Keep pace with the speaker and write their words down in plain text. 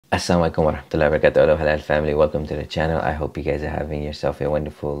Assalamualaikum warahmatullahi wabarakatuh. Hello Halal family, welcome to the channel. I hope you guys are having yourself a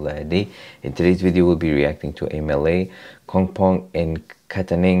wonderful day. In today's video we'll be reacting to a Malay Kampong in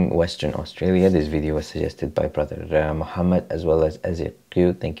Katanning, Western Australia. This video was suggested by brother Muhammad as well as Azir.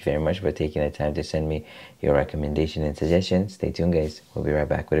 Thank you very much for taking the time to send me your recommendation and suggestion. Stay tuned guys, we'll be right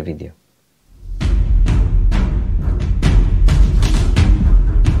back with a video.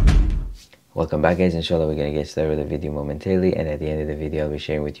 Welcome back guys, inshallah we're going to get started with the video momentarily, and at the end of the video I'll be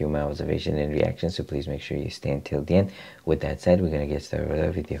sharing with you my observation and reaction, so please make sure you stay until the end. With that said, we're going to get started with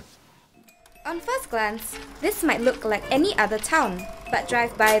our video. On first glance, this might look like any other town, but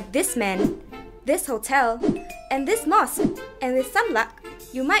drive by this man, this hotel, and this mosque, and with some luck,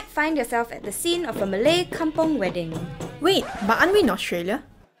 you might find yourself at the scene of a Malay Kampong wedding. Wait, but aren't we in Australia?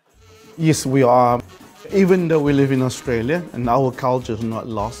 Yes, we are. Even though we live in Australia and our culture is not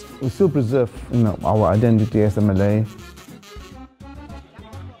lost, we still preserve, our identity as a Malay.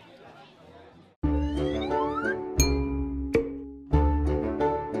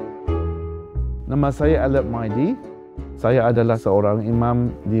 Nama saya Alap Maidi. Saya adalah seorang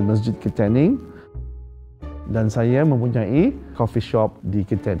imam di Masjid Katanning dan saya mempunyai coffee shop di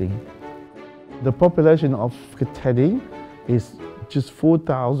Katanning. The population of Katanning is just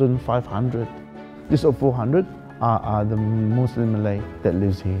 4,500. Just of 400 are the Muslim Malay that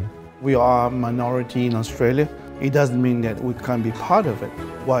lives here. We are a minority in Australia. It doesn't mean that we can't be part of it.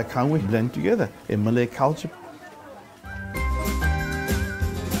 Why can't we blend together in Malay culture?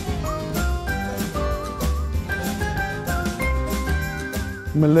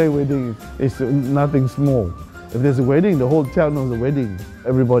 Malay wedding is nothing small. If there's a wedding, the whole town knows a wedding.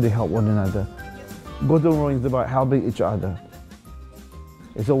 Everybody help one another. Gotong royong is about helping each other.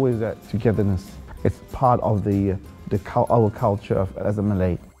 It's always that togetherness. It's part of our culture as a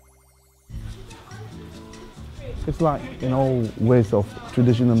Malay. It's like, ways of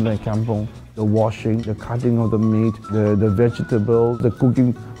traditional Malay kampong. The washing, the cutting of the meat, the vegetables, the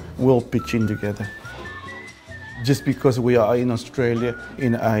cooking. We'll pitch in together. Just because we are in Australia,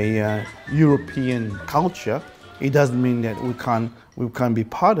 in a European culture, it doesn't mean that we can't be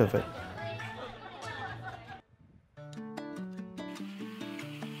part of it.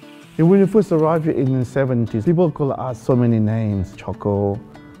 When we first arrived here in the 70s, people call us so many names. Choco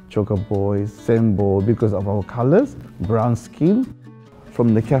boys, Sembo, because of our colors, brown skin.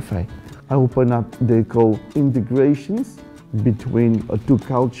 From the cafe, I opened up, they call integrations between two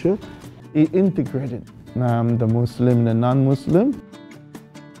cultures. It integrated the Muslim and the non-Muslim.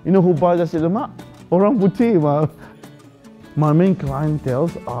 You know who buys nasi lemak? Orang putih. My main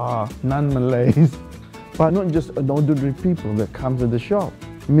clientele are non-Malays, but not just ordinary people that come to the shop.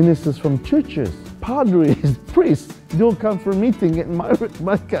 Ministers from churches, padres, priests, they all come for a meeting at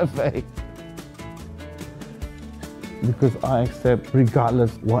my cafe. Because I accept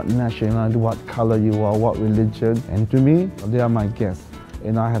regardless what nationality, what color you are, what religion, and to me, they are my guests,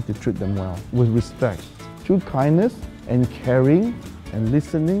 and I have to treat them well, with respect. True kindness and caring and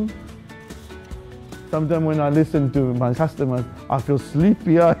listening. Sometimes when I listen to my customers, I feel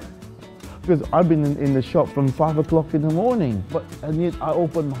sleepy. Because I've been in the shop from 5 o'clock in the morning, and yet I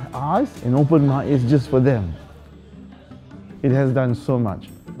open my eyes and open my ears just for them. It has done so much.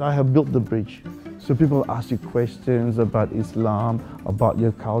 I have built the bridge. So people ask you questions about Islam, about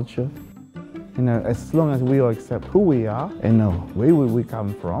your culture. As long as we all accept who we are and know where we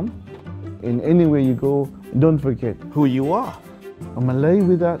come from, in anywhere you go, don't forget who you are. A Malay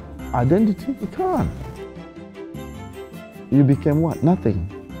without identity, you can't. You became what? Nothing.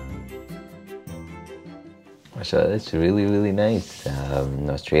 So that's really nice. In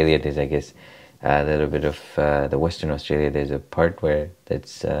Australia, there's I guess a little bit of the Western Australia. There's a part where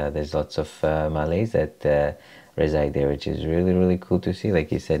there's lots of Malays that reside there, which is really cool to see.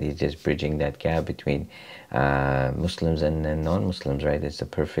 Like you said, he's just bridging that gap between Muslims and non-Muslims, right? It's the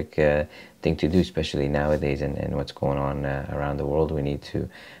perfect thing to do, especially nowadays and what's going on around the world. We need to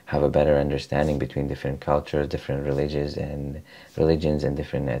have a better understanding between different cultures, different religions and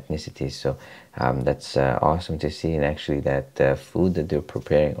different ethnicities. So that's awesome to see. And actually that food that they're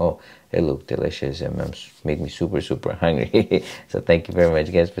preparing, it looked delicious and made me super hungry. So thank you very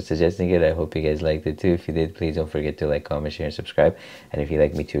much guys for suggesting it. I hope you guys liked it too. If you did, please don't forget to like, comment, share and subscribe. And if you'd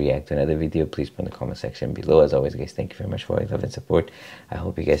like me to react to another video, please put in the comment section below. As always guys, thank you very much for all your love and support. I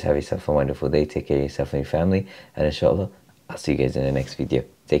hope you guys have yourself a wonderful day. Take care of yourself and your family, and inshallah I'll see you guys in the next video.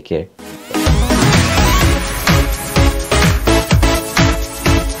 Take care.